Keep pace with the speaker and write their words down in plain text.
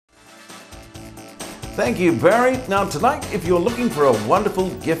Thank you, Barry. Now tonight, if you're looking for a wonderful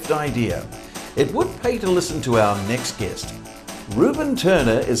gift idea, it would pay to listen to our next guest. Reuben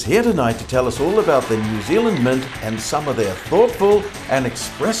Turner is here tonight to tell us all about the New Zealand Mint and some of their thoughtful and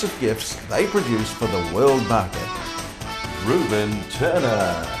expressive gifts they produce for the world market. Reuben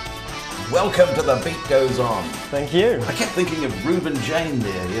Turner, welcome to The Beat Goes On. Thank you. I kept thinking of Reuben Jane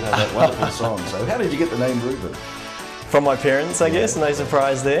there, you know, that wonderful song. So how did you get the name Reuben? From my parents, I guess, no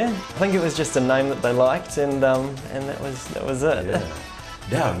surprise there. I think it was just a name that they liked, and that was it. Yeah.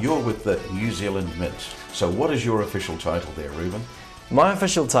 Now, you're with the New Zealand Mint. So what is your official title there, Reuben? My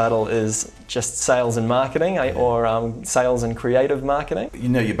official title is just sales and marketing, or sales and creative marketing. You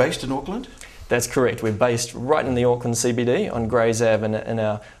know, you're based in Auckland? That's correct. We're based right in the Auckland CBD on Grays Ave in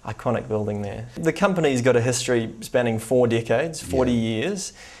our iconic building there. The company's got a history spanning 4 decades, 40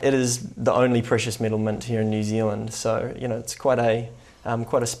 years. It is the only precious metal mint here in New Zealand, so you know it's quite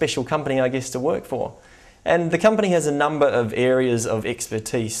a special company, I guess, to work for. And the company has a number of areas of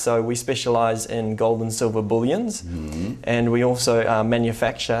expertise. So we specialise in gold and silver bullions, and we also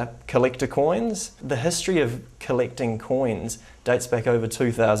manufacture collector coins. The history of collecting coins dates back over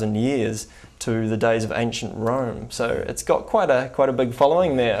 2,000 years to the days of ancient Rome. So it's got quite a big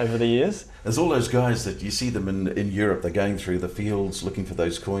following there over the years. There's all those guys that you see them in Europe, they're going through the fields looking for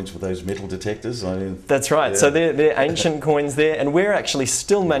those coins with those metal detectors. I mean, that's right, yeah. So they're ancient coins there, and we're actually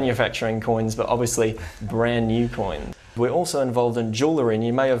still manufacturing coins, but obviously brand new coins. We're also involved in jewellery, and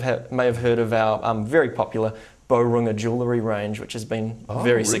you may have heard of our very popular Bohrunga jewellery range, which has been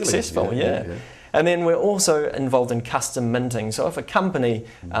very successful. Yeah. And then we're also involved in custom minting. So if a company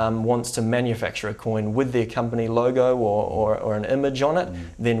wants to manufacture a coin with their company logo or an image on it,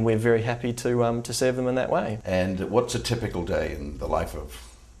 then we're very happy to serve them in that way. And what's a typical day in the life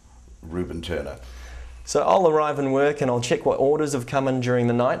of Reuben Turner? So I'll arrive in work and I'll check what orders have come in during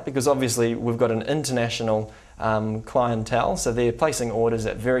the night, because obviously we've got an international clientele, so they're placing orders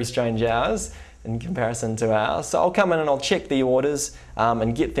at very strange hours in comparison to ours. So I'll come in and I'll check the orders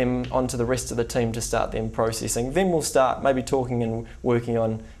and get them onto the rest of the team to start them processing. Then we'll start maybe talking and working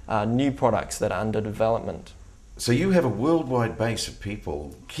on new products that are under development. So you have a worldwide base of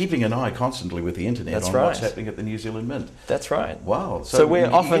people keeping an eye constantly with the internet on what's happening at the New Zealand Mint. That's right. Wow. So we're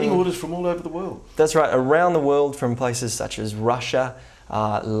often getting orders from all over the world. That's right, around the world, from places such as Russia,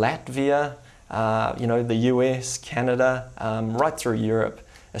 Latvia, you know, the US, Canada, right through Europe.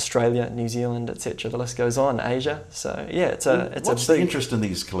 Australia, New Zealand, etc. The list goes on. Asia. So yeah, it's What's the interest in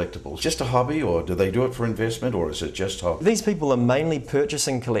these collectibles? Just a hobby, or do they do it for investment, or is it just hobby? These people are mainly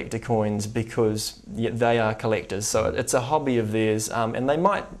purchasing collector coins because they are collectors. So it's a hobby of theirs, and they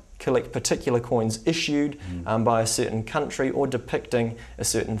might collect particular coins issued by a certain country or depicting a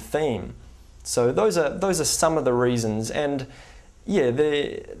certain theme. So those are some of the reasons. And yeah,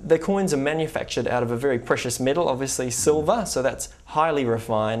 the coins are manufactured out of a very precious metal, obviously silver, so that's highly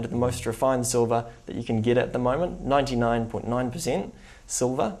refined, the most refined silver that you can get at the moment, 99.9%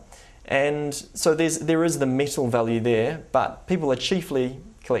 silver. And so there is the metal value there, but people are chiefly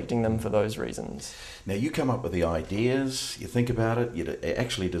collecting them for those reasons. Now you come up with the ideas, you think about it, you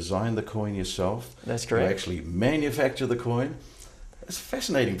actually design the coin yourself. That's correct. You actually manufacture the coin. It's a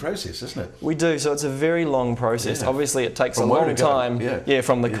fascinating process, isn't it? We do, so it's a very long process. Yeah. Obviously it takes a long time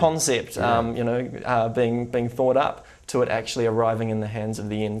from the concept Yeah. being thought up to it actually arriving in the hands of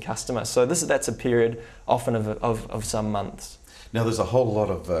the end customer. So that's a period often of some months. Now there's a whole lot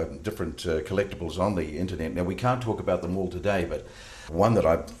of different collectibles on the internet. Now we can't talk about them all today, but one that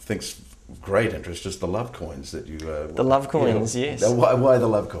I think's of great interest is the love coins that you... the love coins, yes. Now, why the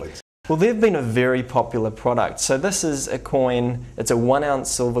love coins? Well, they've been a very popular product. So this is a coin, it's a 1 ounce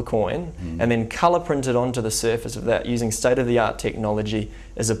silver coin, and then colour printed onto the surface of that using state-of-the-art technology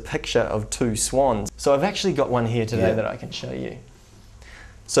is a picture of 2 swans. So I've actually got one here today that I can show you.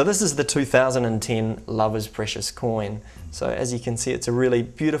 So this is the 2010 Lover's Precious coin. So as you can see, it's a really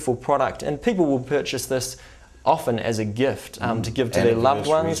beautiful product, and people will purchase this often as a gift to give to their loved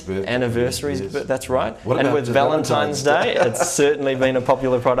ones, anniversaries, that's right. And with Valentine's Day, it's certainly been a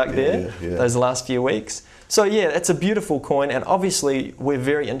popular product there those last few weeks. So yeah, it's a beautiful coin, and obviously we're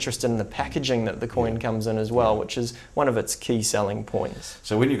very interested in the packaging that the coin comes in as well, which is one of its key selling points.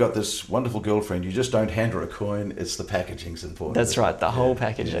 So when you've got this wonderful girlfriend, you just don't hand her a coin, it's the packaging's important. That's right, the whole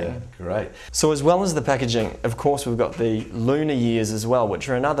packaging. Yeah, great. So as well as the packaging, of course we've got the lunar years as well, which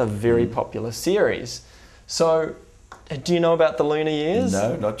are another very popular series. So Do you know about the lunar years?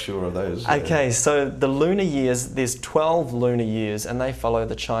 No, not sure of those. Okay, so the lunar years, there's 12 lunar years, and they follow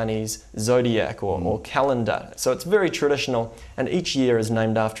the Chinese zodiac or calendar. So it's very traditional, and each year is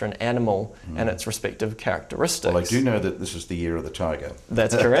named after an animal and its respective characteristics. Well, I do know that this is the year of the tiger.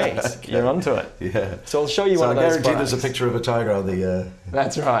 That's correct. Okay. You're onto it. Yeah. So I'll show you one of those I guarantee products. there's a picture of a tiger on the...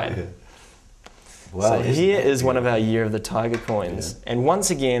 That's right. Yeah. Wow, so here is one of our Year of the Tiger coins. Yeah. And once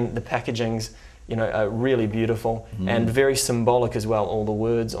again, the packaging's are really beautiful and very symbolic as well, all the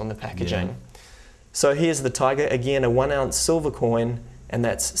words on the packaging. Yeah. So here's the tiger, again a 1 ounce silver coin, and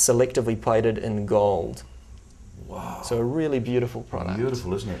that's selectively plated in gold. Wow. So a really beautiful product.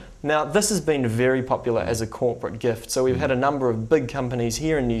 Beautiful, isn't it? Now this has been very popular as a corporate gift. So we've had a number of big companies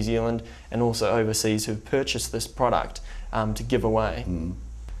here in New Zealand and also overseas who've purchased this product to give away.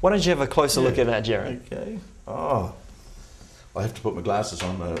 Why don't you have a closer look at that, Gerard? Okay. Oh, I have to put my glasses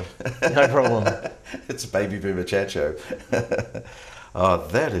on. No problem. It's a baby boomer chat show. Oh,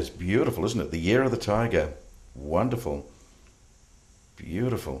 that is beautiful, isn't it? The Year of the Tiger. Wonderful.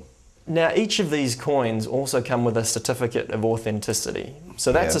 Beautiful. Now, each of these coins also come with a certificate of authenticity.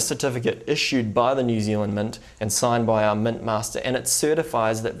 So that's a certificate issued by the New Zealand Mint and signed by our Mint Master, and it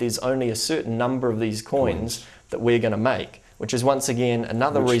certifies that there's only a certain number of these coins that we're going to make, which is once again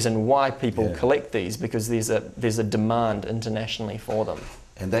another reason why people collect these, because there's a demand internationally for them.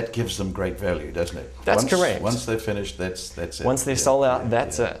 And that gives them great value, doesn't it? That's correct. Once they're finished, that's it. Once they're sold out,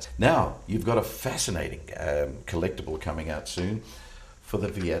 that's it. Now, you've got a fascinating collectible coming out soon for the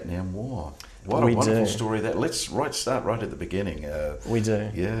Vietnam War. What a wonderful story that. Let's start right at the beginning. We do.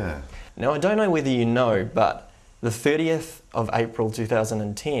 Yeah. Now, I don't know whether you know, but the 30th of April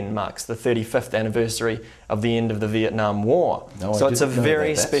 2010 marks the 35th anniversary of the end of the Vietnam War. No, so I it's a didn't know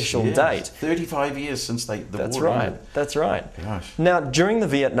very that. special Yes, date. 35 years since the That's war right. ended. That's right. Gosh. Now, during the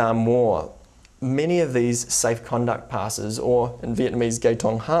Vietnam War, many of these safe conduct passes, or in Vietnamese Gay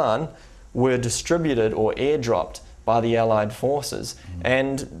Tong Han, were distributed or airdropped by the Allied forces.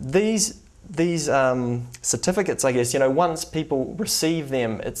 And these certificates, I guess, once people receive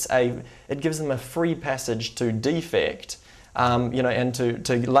them, it gives them a free passage to defect, and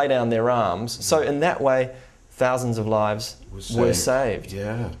to lay down their arms. So in that way, thousands of lives were saved.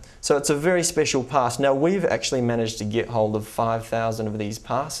 Yeah. So it's a very special pass. Now we've actually managed to get hold of 5,000 of these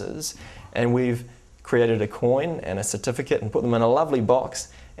passes, and we've created a coin and a certificate and put them in a lovely box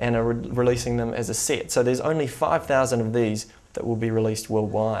and are releasing them as a set. So there's only 5,000 of these that will be released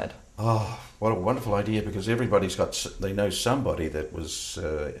worldwide. Oh, what a wonderful idea, because they know somebody that was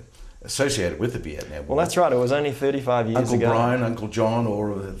associated with the Vietnam War. Well, that's right. It was only 35 years Uncle ago. Brian, Uncle John,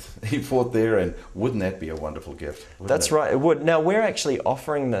 or he fought there, and wouldn't that be a wonderful gift? That's right, it would. Now, we're actually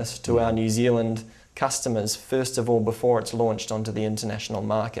offering this to our New Zealand customers, first of all, before it's launched onto the international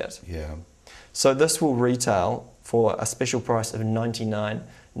market. Yeah. So this will retail for a special price of 99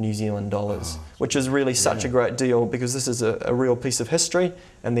 New Zealand dollars, which is really such a great deal, because this is a real piece of history,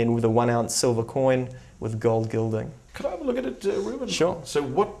 and then with a 1 ounce silver coin with gold gilding. Could I have a look at it, Reuben? Sure.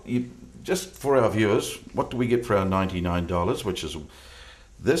 So just for our viewers, what do we get for our $99, which is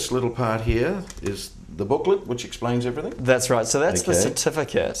this little part here is the booklet, which explains everything? That's right. So that's the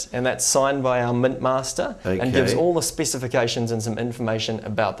certificate, and that's signed by our Mint Master and gives all the specifications and some information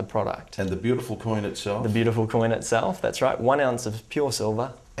about the product. And the beautiful coin itself? The beautiful coin itself, that's right. 1 ounce of pure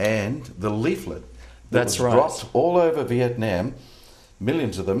silver. And the leaflet that was dropped all over Vietnam,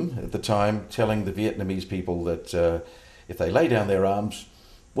 millions of them at the time, telling the Vietnamese people that if they lay down their arms,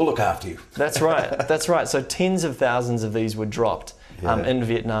 we'll look after you. That's right. That's right. So tens of thousands of these were dropped in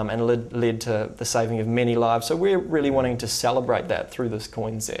Vietnam, and led to the saving of many lives. So we're really wanting to celebrate that through this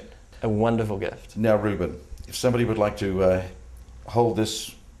coin set. A wonderful gift. Now, Reuben, if somebody would like to hold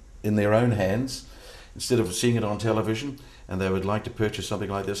this in their own hands instead of seeing it on television, and they would like to purchase something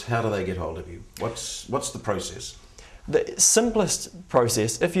like this, how do they get hold of you? What's the process? The simplest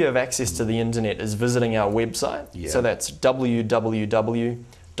process, if you have access to the internet, is visiting our website. Yeah. So that's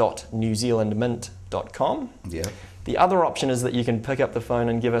www.newzealandmint.com. Yeah. The other option is that you can pick up the phone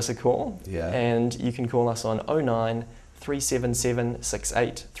and give us a call. Yeah. And you can call us on 09 377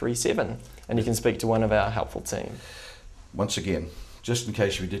 6837, and you can speak to one of our helpful team. Once again, just in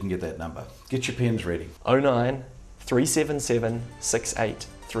case you didn't get that number, get your pens ready. 09 377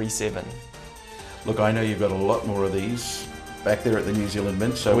 6837. Look, I know you've got a lot more of these back there at the New Zealand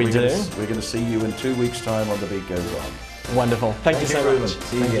Mint, so we're going to see you in 2 weeks' time on The Beat Goes On. Wonderful. Thank you so Reuben. much.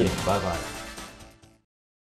 See you again. Bye-bye.